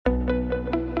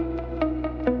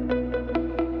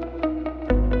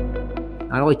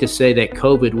I like to say that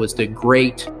COVID was the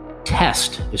great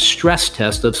test, the stress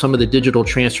test of some of the digital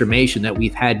transformation that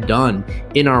we've had done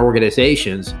in our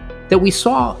organizations, that we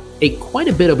saw quite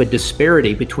a bit of a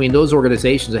disparity between those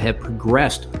organizations that have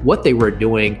progressed what they were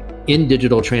doing in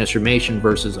digital transformation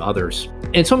versus others.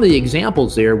 And some of the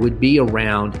examples there would be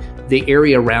around the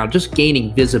area around just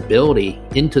gaining visibility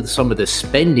into some of the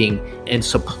spending and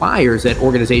suppliers that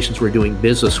organizations were doing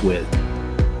business with.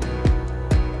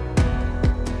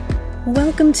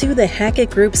 Welcome to the Hackett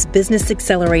Group's Business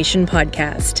Acceleration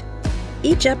Podcast.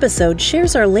 Each episode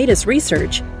shares our latest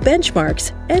research,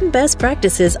 benchmarks, and best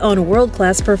practices on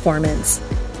world-class performance.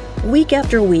 Week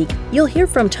after week, you'll hear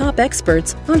from top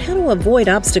experts on how to avoid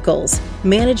obstacles,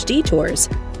 manage detours,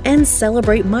 and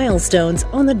celebrate milestones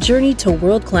on the journey to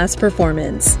world-class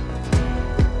performance.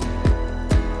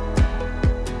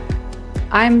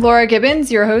 I'm Laura Gibbons,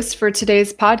 your host for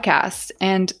today's podcast,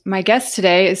 and my guest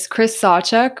today is Chris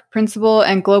Sawchuk, Principal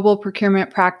and Global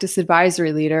Procurement Practice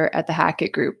Advisory Leader at the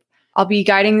Hackett Group. I'll be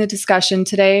guiding the discussion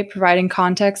today, providing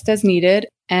context as needed,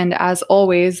 and as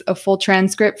always, a full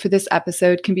transcript for this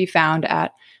episode can be found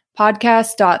at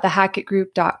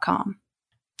podcast.thehackettgroup.com.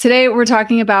 Today, we're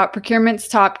talking about procurement's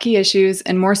top key issues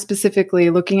and more specifically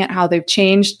looking at how they've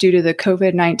changed due to the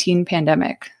COVID-19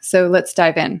 pandemic. So let's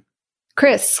dive in.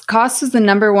 Chris, cost was the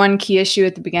number one key issue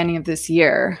at the beginning of this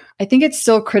year. I think it's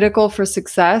still critical for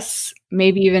success,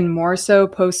 maybe even more so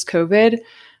post-COVID.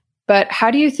 But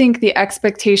how do you think the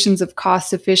expectations of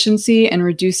cost efficiency and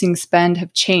reducing spend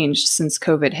have changed since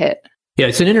COVID hit? Yeah,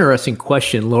 it's an interesting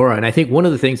question, Laura. And I think one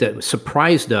of the things that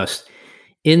surprised us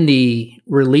in the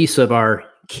release of our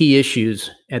key issues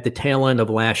at the tail end of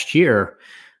last year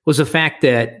was the fact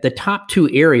that the top two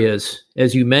areas,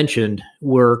 as you mentioned,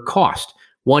 were cost.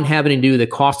 One having to do with the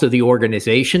cost of the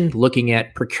organization, looking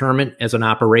at procurement as an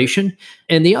operation,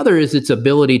 and the other is its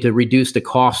ability to reduce the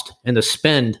cost and the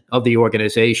spend of the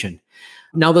organization.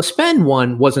 Now, the spend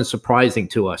one wasn't surprising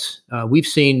to us. We've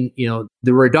seen,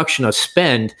 the reduction of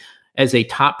spend as a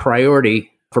top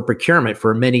priority for procurement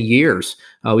for many years.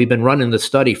 We've been running the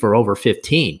study for over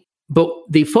 15. But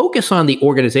the focus on the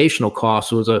organizational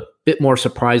costs was a bit more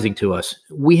surprising to us.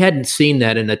 We hadn't seen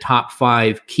that in the top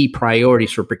 5 key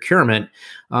priorities for procurement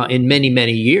in many,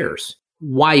 many years.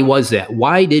 Why was that?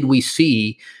 Why did we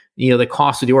see the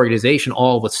cost of the organization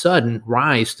all of a sudden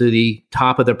rise to the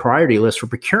top of the priority list for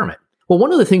procurement? Well,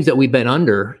 one of the things that we've been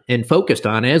under and focused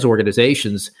on as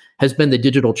organizations has been the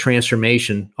digital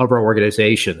transformation of our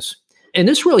organizations. And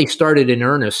this really started in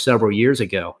earnest several years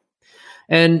ago.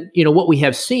 And, what we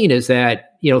have seen is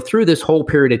that, through this whole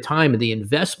period of time and the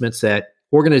investments that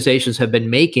organizations have been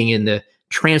making in the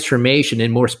transformation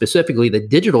and more specifically the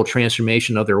digital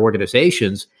transformation of their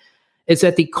organizations, is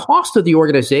that the cost of the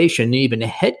organization and even the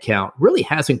headcount really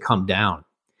hasn't come down.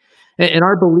 And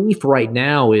our belief right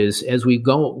now is, as we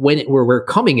go, we're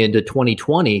coming into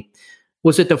 2020,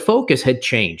 was that the focus had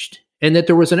changed and that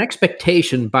there was an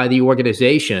expectation by the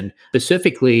organization,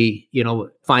 specifically,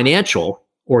 financial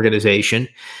organization,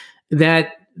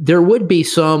 that there would be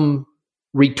some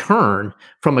return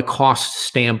from a cost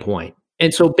standpoint.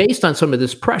 And so based on some of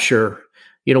this pressure,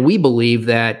 we believe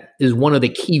that is one of the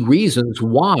key reasons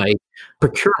why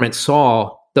procurement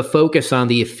saw the focus on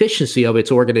the efficiency of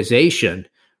its organization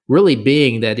really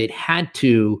being that it had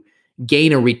to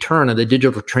gain a return on the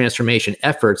digital transformation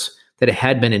efforts that it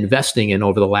had been investing in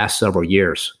over the last several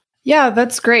years. Yeah,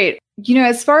 that's great.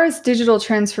 As far as digital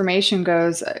transformation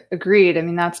goes, agreed. I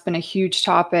mean, that's been a huge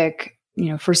topic,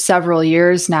 for several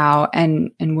years now.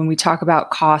 And when we talk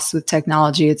about costs with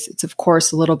technology, it's of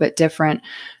course a little bit different.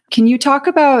 Can you talk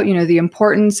about, the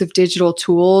importance of digital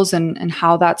tools and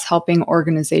how that's helping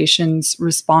organizations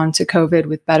respond to COVID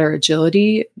with better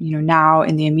agility, now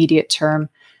in the immediate term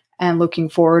and looking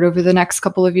forward over the next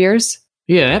couple of years?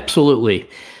 Yeah, absolutely.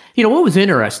 What was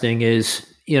interesting is,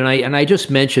 I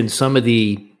just mentioned some of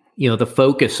the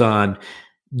focus on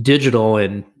digital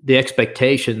and the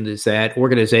expectation is that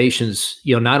organizations,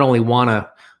 not only want to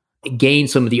gain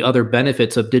some of the other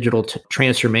benefits of digital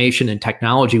transformation and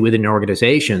technology within their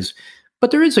organizations, but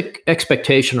there is an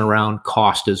expectation around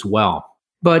cost as well.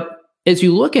 But as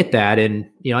you look at that, and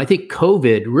I think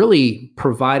COVID really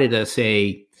provided us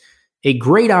a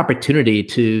great opportunity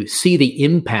to see the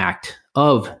impact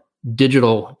of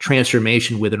digital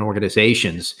transformation within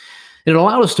organizations. And it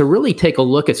allowed us to really take a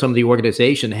look at some of the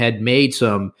organization that had made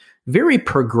some very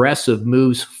progressive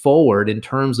moves forward in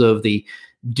terms of the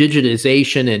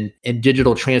digitization and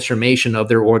digital transformation of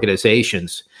their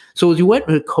organizations. So as we went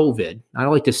with COVID, I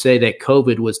like to say that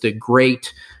COVID was the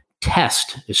great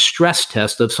test, a stress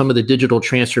test of some of the digital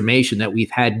transformation that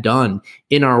we've had done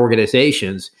in our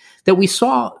organizations, that we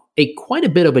saw quite a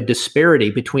bit of a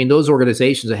disparity between those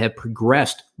organizations that have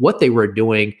progressed what they were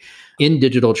doing in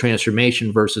digital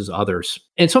transformation versus others.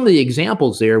 And some of the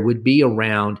examples there would be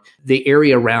around the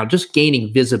area around just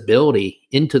gaining visibility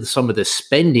into some of the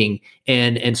spending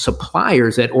and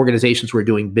suppliers that organizations were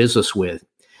doing business with.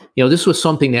 This was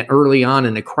something that early on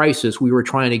in the crisis, we were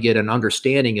trying to get an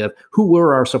understanding of who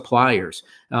were our suppliers.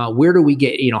 Where do we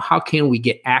get, how can we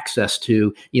get access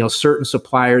to, certain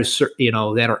suppliers,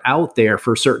 that are out there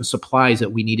for certain supplies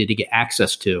that we needed to get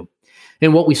access to.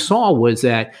 And what we saw was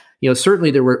that, certainly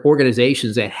there were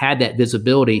organizations that had that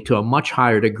visibility to a much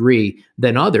higher degree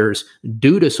than others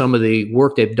due to some of the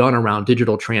work they've done around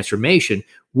digital transformation,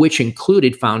 which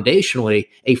included foundationally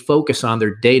a focus on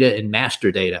their data and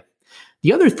master data.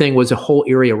 The other thing was a whole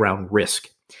area around risk.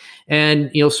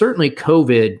 And, certainly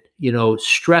COVID,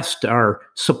 stressed our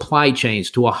supply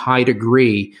chains to a high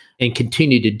degree and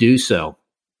continue to do so.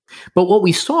 But what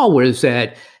we saw was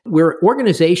that where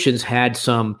organizations had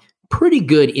some pretty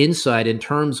good insight in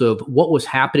terms of what was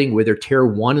happening with their tier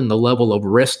one and the level of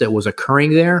risk that was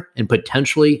occurring there and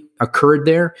potentially occurred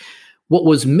there, what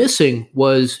was missing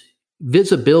was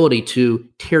visibility to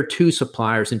tier two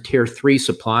suppliers and tier three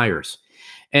suppliers.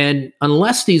 And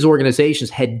unless these organizations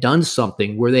had done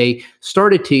something where they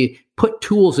started to put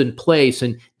tools in place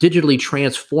and digitally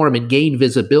transform and gain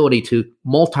visibility to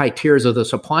multi-tiers of the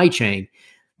supply chain,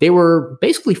 they were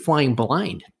basically flying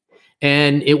blind.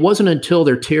 And it wasn't until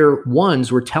their tier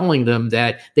ones were telling them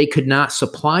that they could not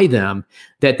supply them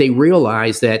that they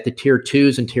realized that the tier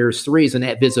twos and tier threes and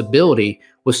that visibility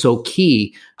was so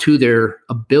key to their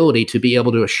ability to be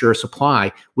able to assure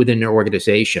supply within their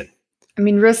organization. I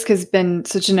mean, risk has been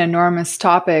such an enormous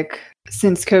topic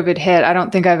since COVID hit. I don't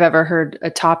think I've ever heard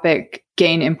a topic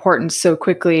gain importance so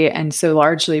quickly and so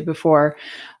largely before.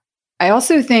 I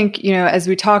also think, as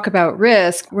we talk about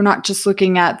risk, we're not just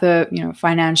looking at the,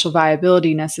 financial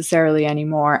viability necessarily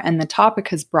anymore. And the topic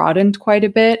has broadened quite a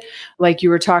bit. Like you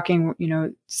were talking,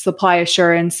 supply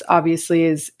assurance obviously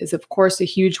is of course a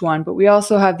huge one, but we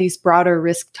also have these broader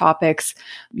risk topics.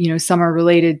 Some are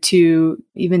related to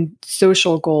even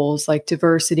social goals like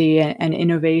diversity and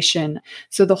innovation.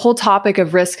 So the whole topic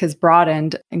of risk has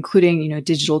broadened, including,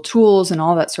 digital tools and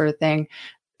all that sort of thing.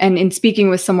 And in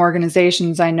speaking with some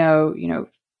organizations, I know,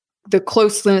 the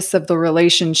closeness of the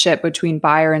relationship between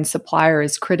buyer and supplier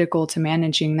is critical to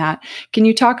managing that. Can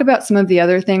you talk about some of the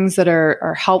other things that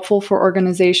are helpful for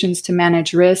organizations to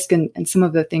manage risk and some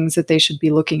of the things that they should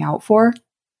be looking out for?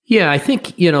 Yeah, I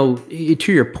think,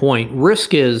 to your point,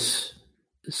 risk is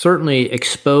certainly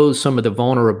exposed some of the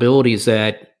vulnerabilities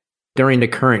that during the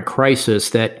current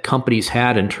crisis that companies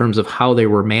had in terms of how they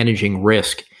were managing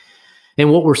risk. And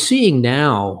what we're seeing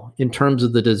now in terms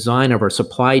of the design of our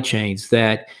supply chains,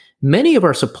 that many of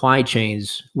our supply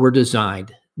chains were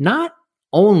designed not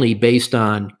only based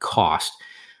on cost,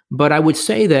 but I would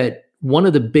say that one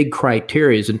of the big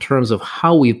criteria in terms of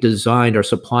how we've designed our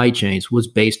supply chains was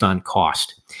based on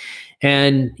cost.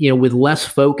 And, with less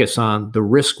focus on the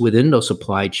risk within those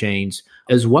supply chains,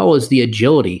 as well as the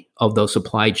agility of those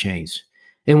supply chains.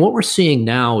 And what we're seeing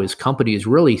now is companies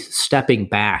really stepping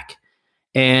back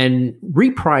and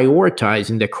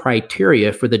reprioritizing the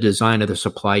criteria for the design of the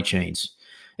supply chains.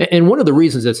 And one of the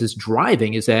reasons this is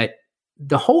driving is that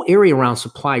the whole area around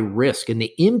supply risk and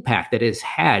the impact that it's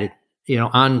had,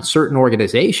 on certain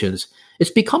organizations, it's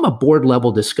become a board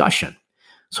level discussion.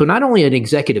 So not only an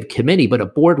executive committee, but a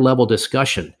board level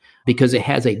discussion, because it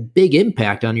has a big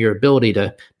impact on your ability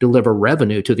to deliver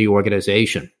revenue to the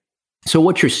organization. So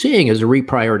what you're seeing is a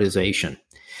reprioritization.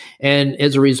 And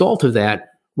as a result of that,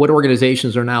 what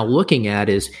organizations are now looking at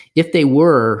is if they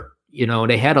were,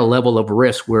 they had a level of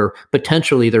risk where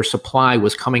potentially their supply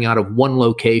was coming out of one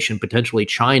location, potentially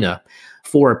China,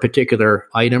 for a particular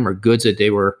item or goods that they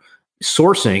were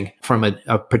sourcing from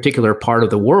a particular part of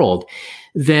the world,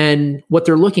 then what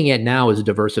they're looking at now is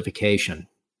diversification.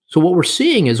 So what we're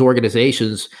seeing is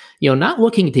organizations, not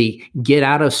looking to get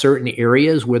out of certain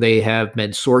areas where they have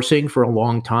been sourcing for a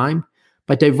long time,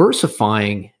 but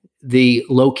diversifying the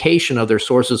location of their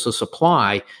sources of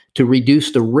supply to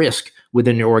reduce the risk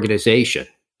within their organization.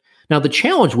 Now, the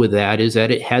challenge with that is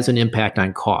that it has an impact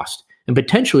on cost and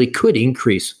potentially could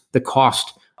increase the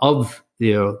cost of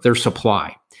their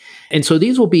supply. And so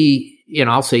these will be,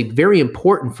 I'll say, very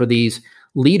important for these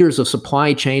leaders of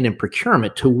supply chain and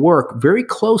procurement to work very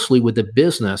closely with the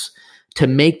business to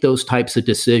make those types of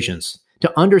decisions,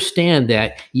 to understand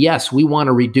that, yes, we want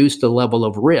to reduce the level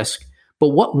of risk, but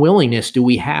what willingness do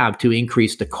we have to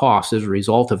increase the cost as a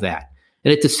result of that?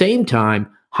 And at the same time,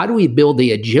 how do we build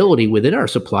the agility within our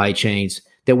supply chains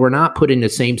that we're not put in the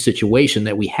same situation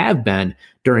that we have been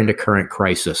during the current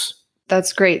crisis?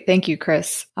 That's great. Thank you,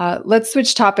 Chris. Let's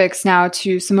switch topics now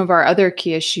to some of our other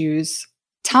key issues.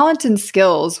 Talent and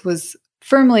skills was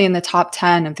firmly in the top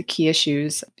 10 of the key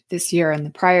issues this year and the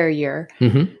prior year.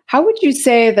 Mm-hmm. How would you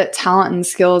say that talent and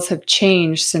skills have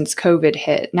changed since COVID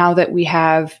hit? Now that we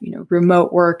have,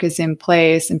 remote work is in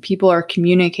place and people are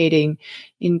communicating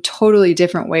in totally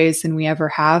different ways than we ever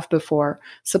have before.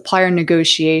 Supplier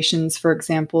negotiations, for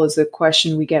example, is a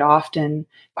question we get often.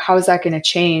 How is that going to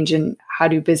change, and how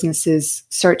do businesses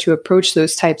start to approach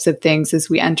those types of things as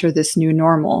we enter this new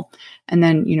normal? And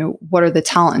then, what are the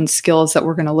talent and skills that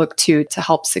we're going to look to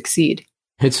help succeed?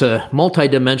 It's a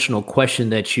multidimensional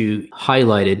question that you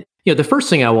highlighted. The first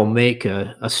thing I will make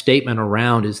a statement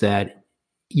around is that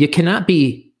you cannot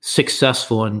be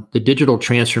successful in the digital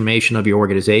transformation of your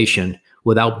organization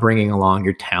without bringing along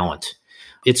your talent.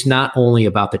 It's not only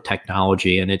about the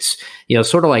technology, and it's,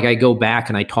 sort of like I go back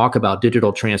and I talk about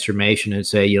digital transformation and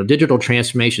say, digital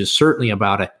transformation is certainly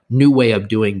about a new way of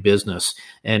doing business,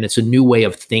 and it's a new way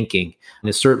of thinking. And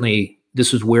it's certainly,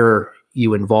 this is where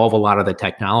you involve a lot of the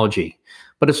technology.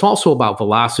 But it's also about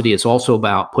velocity. It's also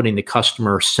about putting the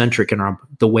customer centric in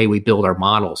the way we build our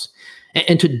models.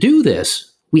 And to do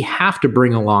this, we have to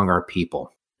bring along our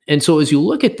people. And so as you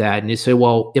look at that and you say,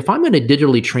 well, if I'm going to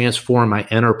digitally transform my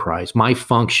enterprise, my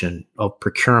function of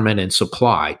procurement and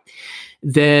supply,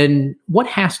 then what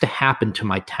has to happen to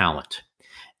my talent?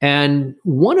 And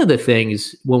one of the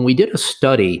things, when we did a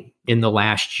study in the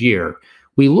last year,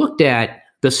 we looked at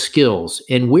the skills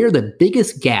and where the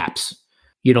biggest gaps,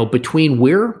 between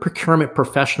where procurement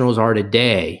professionals are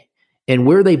today and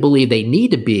where they believe they need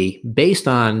to be based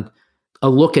on a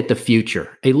look at the future,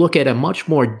 a look at a much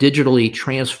more digitally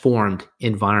transformed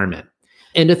environment.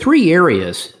 And the three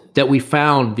areas that we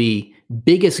found the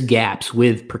biggest gaps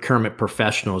with procurement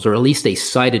professionals, or at least they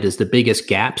cited as the biggest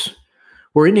gaps,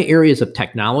 were in the areas of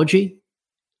technology,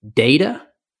 data,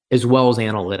 as well as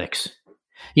analytics.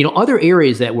 Other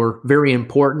areas that were very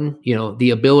important, the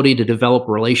ability to develop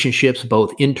relationships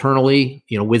both internally,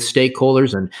 with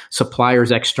stakeholders and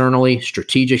suppliers externally,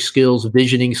 strategic skills,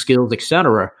 visioning skills, et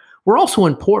cetera, were also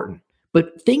important.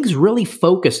 But things really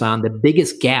focused on the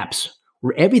biggest gaps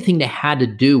were everything that had to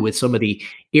do with some of the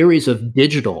areas of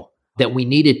digital that we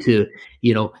needed to,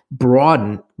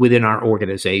 broaden within our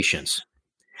organizations.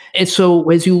 And so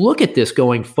as you look at this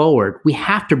going forward, we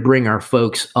have to bring our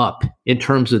folks up in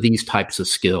terms of these types of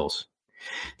skills.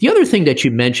 The other thing that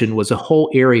you mentioned was a whole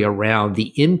area around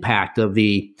the impact of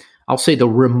the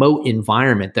remote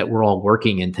environment that we're all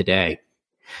working in today.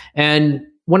 And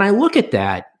when I look at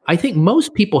that, I think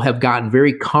most people have gotten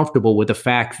very comfortable with the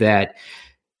fact that,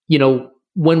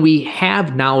 when we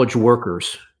have knowledge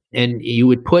workers, and you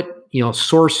would put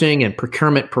sourcing and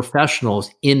procurement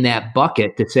professionals in that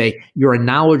bucket to say you're a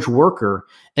knowledge worker.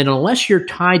 And unless you're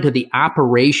tied to the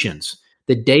operations,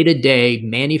 the day-to-day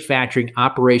manufacturing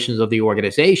operations of the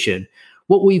organization,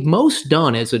 what we've most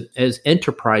done as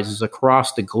enterprises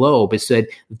across the globe is said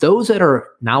those that are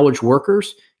knowledge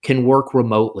workers can work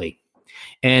remotely,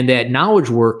 and that knowledge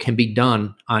work can be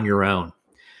done on your own.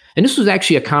 And this was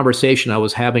actually a conversation I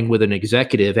was having with an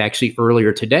executive actually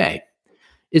earlier today.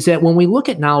 Is that when we look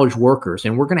at knowledge workers,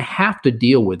 and we're going to have to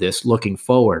deal with this looking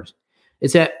forward,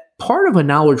 is that part of a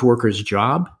knowledge worker's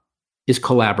job is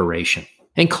collaboration.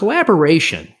 And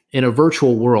collaboration in a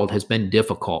virtual world has been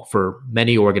difficult for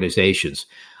many organizations.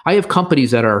 I have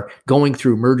companies that are going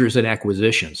through mergers and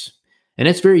acquisitions, and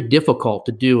it's very difficult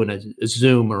to do in a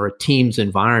Zoom or a Teams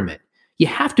environment. You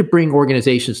have to bring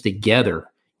organizations together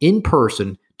in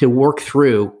person to work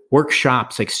through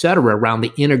workshops, et cetera, around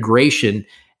the integration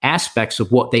aspects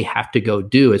of what they have to go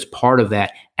do as part of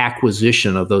that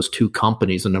acquisition of those two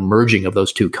companies and the merging of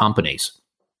those two companies.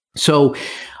 So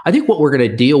I think what we're going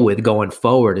to deal with going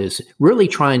forward is really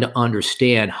trying to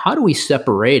understand how do we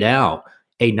separate out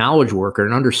a knowledge worker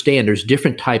and understand there's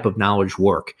different type of knowledge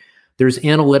work. There's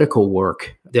analytical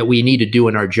work that we need to do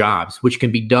in our jobs, which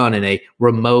can be done in a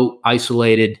remote,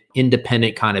 isolated,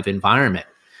 independent kind of environment.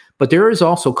 But there is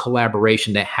also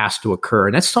collaboration that has to occur.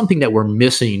 And that's something that we're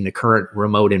missing in the current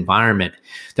remote environment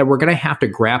that we're going to have to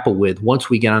grapple with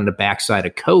once we get on the backside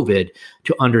of COVID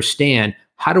to understand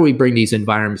how do we bring these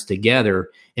environments together,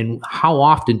 and how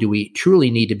often do we truly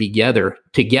need to be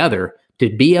together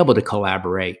to be able to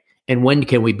collaborate, and when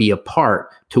can we be apart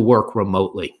to work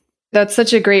remotely. That's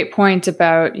such a great point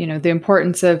about, the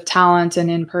importance of talent and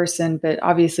in person, but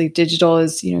obviously digital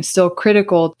is, still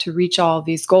critical to reach all of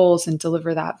these goals and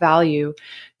deliver that value.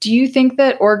 Do you think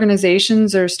that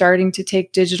organizations are starting to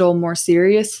take digital more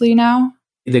seriously now?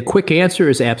 The quick answer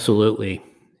is absolutely.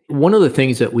 One of the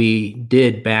things that we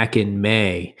did back in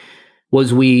May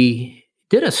was we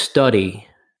did a study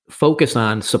focus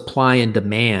on supply and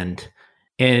demand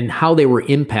and how they were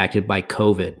impacted by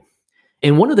COVID.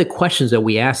 And one of the questions that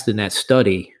we asked in that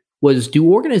study was,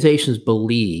 do organizations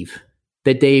believe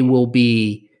that they will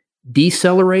be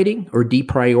decelerating or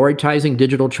deprioritizing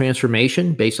digital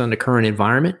transformation based on the current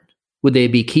environment? Would they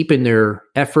be keeping their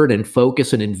effort and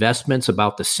focus and investments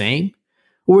about the same?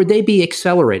 Or would they be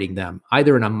accelerating them,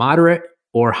 either in a moderate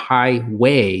or high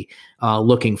way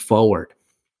looking forward?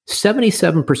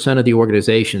 77% of the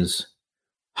organizations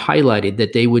highlighted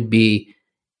that they would be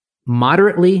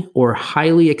moderately or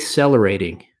highly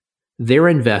accelerating their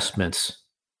investments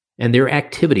and their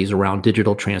activities around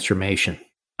digital transformation.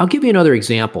 I'll give you another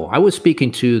example. I was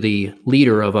speaking to the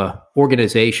leader of an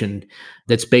organization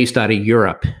that's based out of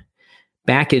Europe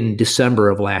back in December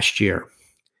of last year.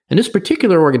 And this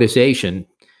particular organization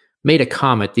made a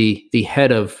comment, the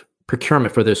head of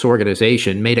procurement for this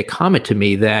organization made a comment to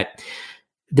me that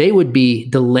they would be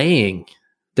delaying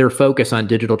their focus on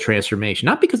digital transformation,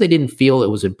 not because they didn't feel it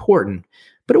was important,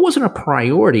 but it wasn't a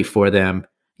priority for them,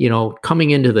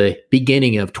 coming into the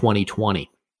beginning of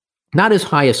 2020, not as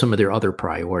high as some of their other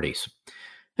priorities.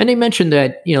 And they mentioned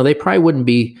that, they probably wouldn't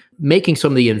be making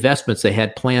some of the investments they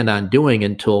had planned on doing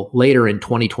until later in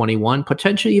 2021,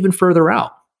 potentially even further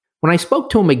out. When I spoke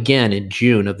to him again in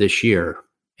June of this year,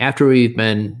 after we've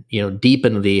been, deep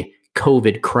into the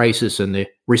COVID crisis and the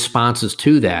responses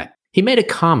to that, he made a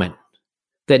comment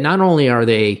that not only are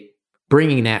they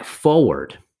bringing that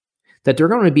forward, that they're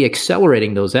going to be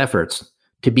accelerating those efforts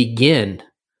to begin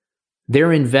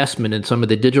their investment in some of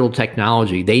the digital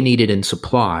technology they needed in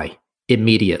supply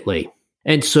immediately.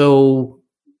 And so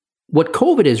what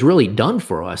COVID has really done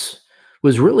for us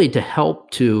was really to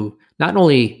help to not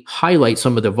only highlight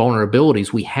some of the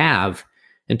vulnerabilities we have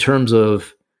in terms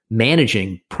of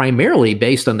managing, primarily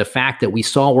based on the fact that we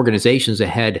saw organizations that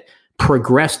had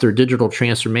progressed their digital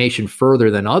transformation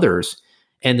further than others,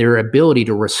 and their ability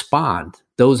to respond.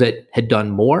 Those that had done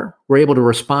more were able to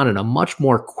respond in a much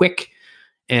more quick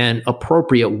and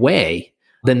appropriate way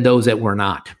than those that were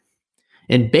not.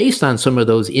 And based on some of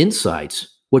those insights,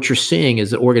 what you're seeing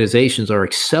is that organizations are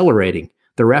accelerating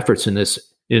their efforts in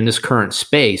this current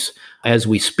space as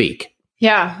we speak.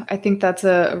 Yeah, I think that's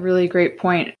a really great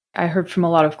point. I heard from a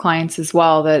lot of clients as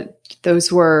well that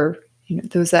those were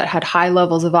those that had high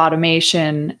levels of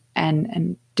automation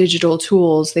and digital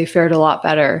tools, they fared a lot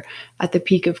better at the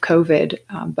peak of COVID.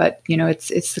 But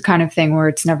it's the kind of thing where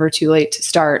it's never too late to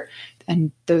start.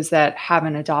 And those that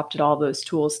haven't adopted all those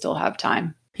tools still have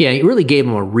time. Yeah, it really gave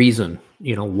them a reason,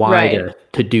 why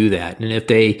to do that. And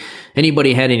if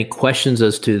anybody had any questions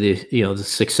as to the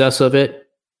success of it,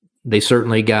 they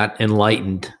certainly got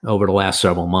enlightened over the last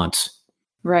several months.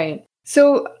 Right.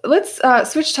 So let's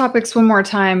switch topics one more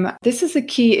time. This is a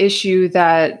key issue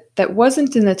that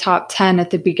wasn't in the top 10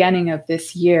 at the beginning of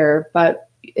this year, but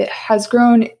it has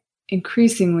grown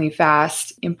increasingly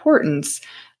fast importance.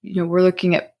 We're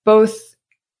looking at both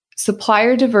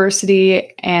supplier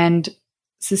diversity and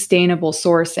sustainable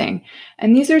sourcing.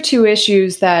 And these are two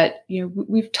issues that,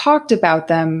 we've talked about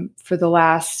them for the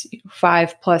last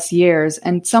 5+ years.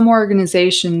 And some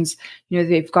organizations,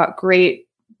 they've got great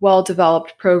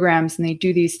well-developed programs and they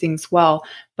do these things well,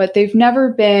 but they've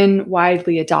never been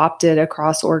widely adopted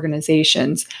across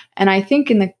organizations. And I think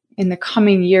in the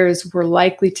coming years, we're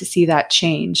likely to see that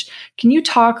change. Can you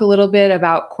talk a little bit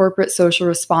about corporate social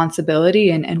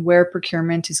responsibility and where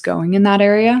procurement is going in that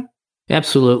area?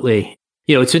 Absolutely.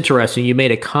 It's interesting. You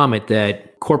made a comment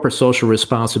that corporate social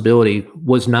responsibility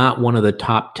was not one of the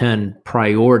top 10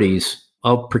 priorities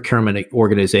of procurement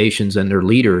organizations and their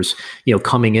leaders,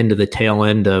 coming into the tail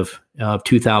end of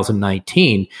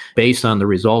 2019, based on the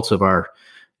results of our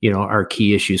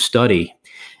key issue study.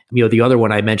 The other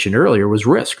one I mentioned earlier was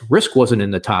risk. Risk wasn't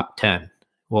in the top 10.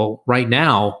 Well, right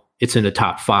now it's in the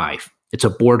top 5. It's a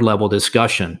board level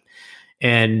discussion.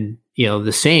 And,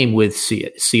 the same with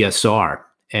CSR.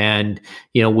 And,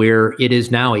 where it is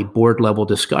now a board level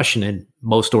discussion in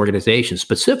most organizations,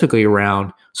 specifically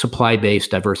around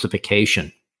supply-based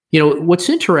diversification. What's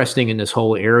interesting in this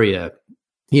whole area,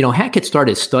 Hackett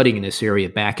started studying this area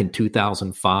back in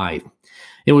 2005.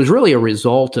 It was really a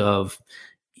result of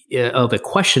a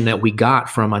question that we got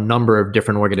from a number of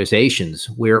different organizations,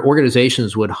 where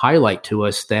organizations would highlight to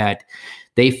us that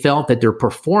they felt that their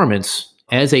performance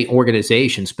as an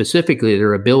organization, specifically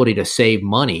their ability to save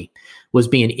money, was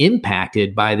being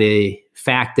impacted by the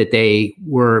fact that they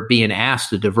were being asked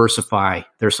to diversify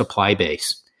their supply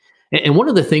base. And one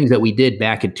of the things that we did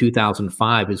back in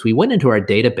 2005 is we went into our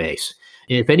database.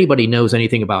 If anybody knows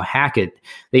anything about Hackett,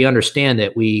 they understand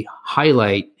that we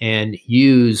highlight and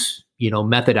use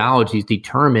methodologies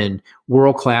determine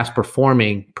world-class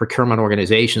performing procurement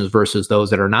organizations versus those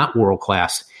that are not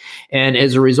world-class. And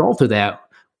as a result of that,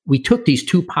 we took these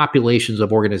two populations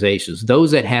of organizations,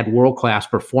 those that had world-class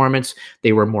performance,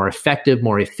 they were more effective,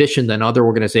 more efficient than other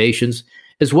organizations,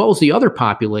 as well as the other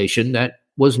population that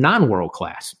was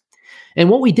non-world-class. And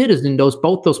what we did is in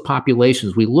both those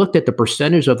populations, we looked at the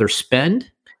percentage of their spend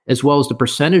as well as the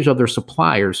percentage of their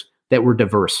suppliers that were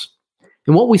diverse.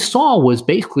 And what we saw was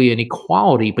basically an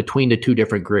equality between the two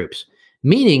different groups,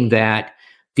 meaning that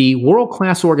the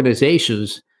world-class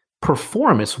organizations'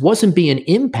 performance wasn't being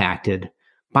impacted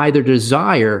by their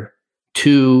desire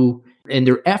to and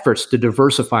their efforts to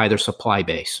diversify their supply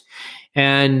base.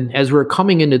 And as we're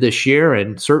coming into this year,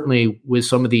 and certainly with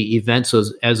some of the events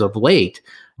as of late,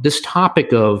 this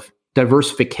topic of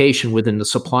diversification within the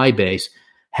supply base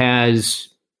has,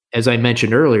 as I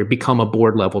mentioned earlier, become a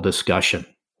board level discussion.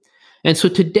 And so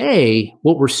today,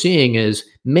 what we're seeing is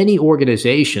many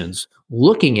organizations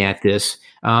looking at this,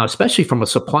 especially from a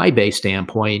supply base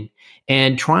standpoint,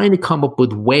 and trying to come up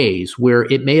with ways where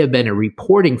it may have been a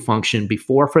reporting function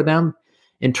before for them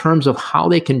in terms of how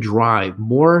they can drive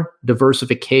more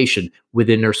diversification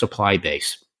within their supply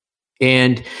base.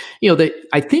 And,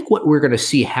 I think what we're going to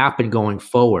see happen going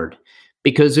forward,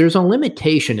 because there's a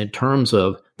limitation in terms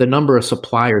of the number of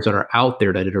suppliers that are out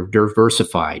there that are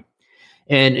diversified.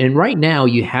 And right now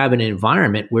you have an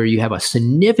environment where you have a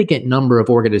significant number of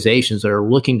organizations that are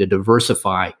looking to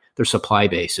diversify their supply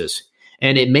bases.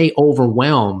 And it may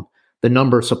overwhelm the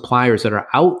number of suppliers that are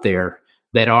out there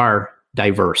that are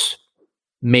diverse.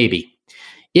 Maybe.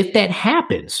 If that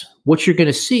happens, what you're going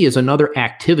to see is another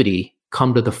activity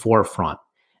come to the forefront,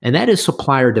 and that is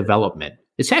supplier development.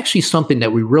 It's actually something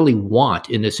that we really want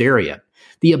in this area.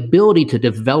 The ability to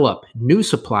develop new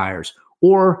suppliers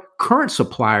or current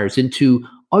suppliers into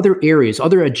other areas,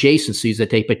 other adjacencies that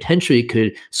they potentially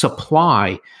could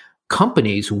supply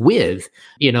companies with,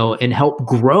 and help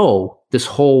grow this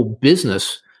whole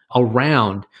business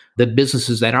around the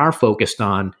businesses that are focused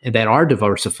on and that are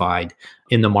diversified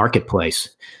in the marketplace.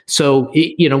 So,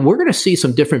 we're going to see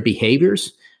some different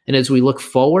behaviors. And as we look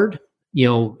forward,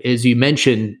 as you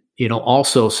mentioned,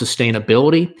 also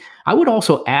sustainability, I would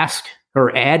also ask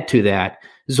or add to that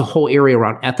is a whole area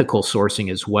around ethical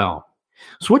sourcing as well.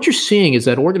 So what you're seeing is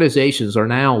that organizations are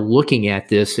now looking at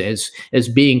this as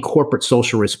being corporate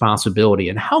social responsibility.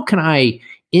 And how can I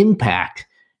impact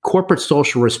corporate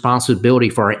social responsibility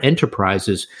for our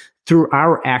enterprises through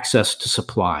our access to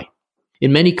supply?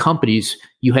 In many companies,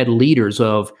 you had leaders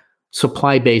of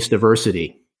supply-based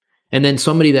diversity. And then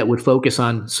somebody that would focus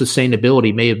on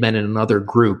sustainability may have been in another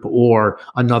group or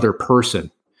another person.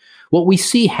 What we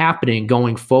see happening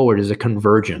going forward is a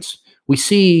convergence. We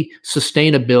see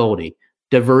sustainability,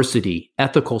 diversity,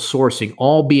 ethical sourcing,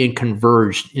 all being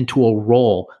converged into a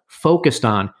role focused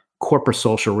on corporate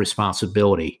social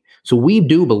responsibility. So we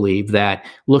do believe that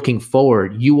looking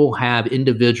forward, you will have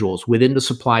individuals within the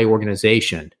supply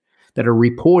organization that are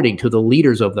reporting to the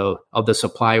leaders of the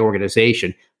supply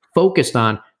organization focused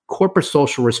on corporate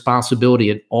social responsibility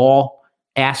in all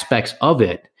aspects of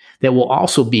it that will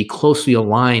also be closely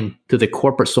aligned to the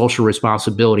corporate social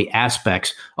responsibility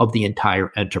aspects of the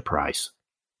entire enterprise.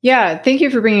 Yeah, thank you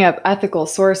for bringing up ethical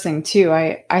sourcing too.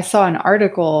 I saw an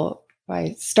article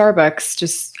by Starbucks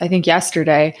just, I think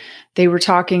yesterday. They were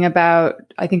talking about,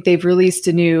 I think they've released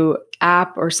a new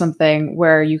app or something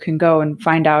where you can go and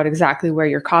find out exactly where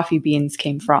your coffee beans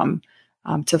came from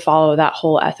to follow that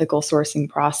whole ethical sourcing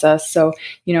process. So,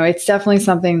 it's definitely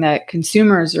something that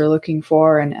consumers are looking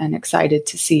for and excited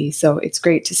to see. So it's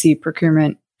great to see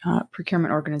procurement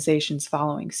organizations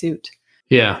following suit.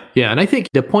 Yeah. And I think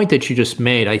the point that you just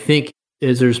made, I think,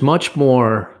 is there's much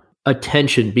more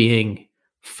attention being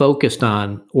focused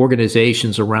on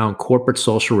organizations around corporate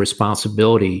social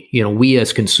responsibility. We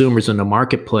as consumers in the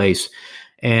marketplace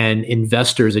and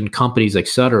investors in companies, et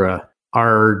cetera,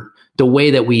 are the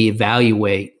way that we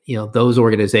evaluate, those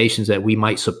organizations that we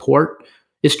might support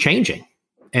is changing.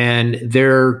 And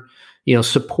their,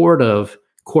 support of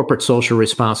corporate social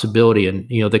responsibility and,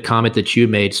 the comment that you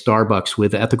made, Starbucks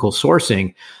with ethical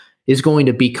sourcing, is going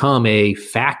to become a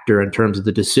factor in terms of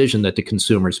the decision that the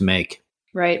consumers make.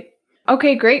 Right.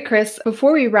 Okay, great, Chris.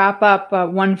 Before we wrap up,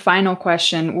 one final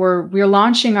question. We're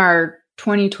launching our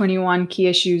 2021 Key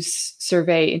Issues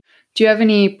survey. Do you have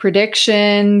any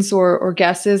predictions or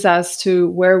guesses as to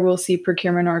where we'll see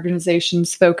procurement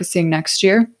organizations focusing next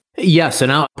year? Yes,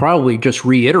 and I'll probably just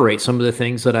reiterate some of the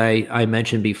things that I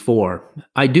mentioned before.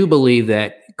 I do believe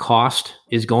that cost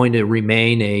is going to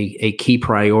remain a key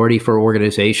priority for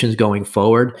organizations going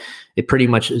forward. It pretty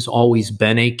much has always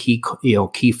been a key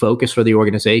focus for the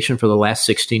organization for the last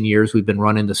 16 years we've been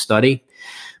running the study.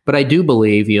 But I do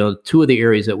believe, two of the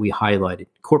areas that we highlighted,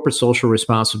 corporate social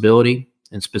responsibility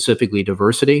and specifically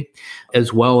diversity,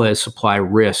 as well as supply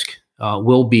risk,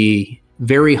 will be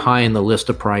very high in the list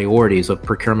of priorities of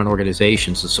procurement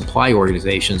organizations and supply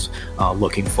organizations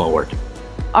looking forward.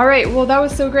 All right. Well, that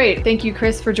was so great. Thank you,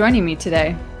 Chris, for joining me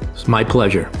today. It's my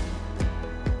pleasure.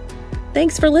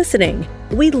 Thanks for listening.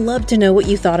 We'd love to know what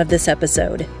you thought of this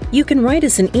episode. You can write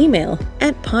us an email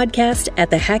at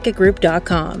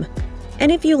podcast@thehackettgroup.com. And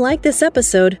if you like this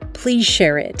episode, please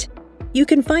share it. You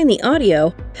can find the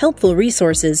audio, helpful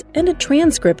resources, and a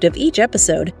transcript of each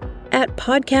episode at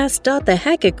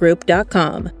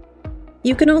podcast.thehackettgroup.com.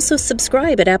 You can also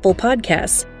subscribe at Apple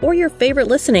Podcasts or your favorite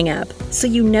listening app so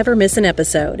you never miss an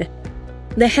episode.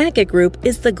 The Hackett Group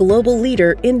is the global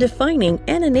leader in defining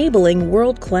and enabling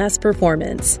world-class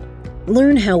performance.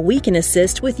 Learn how we can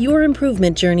assist with your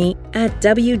improvement journey at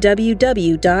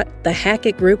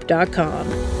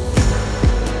www.thehackettgroup.com.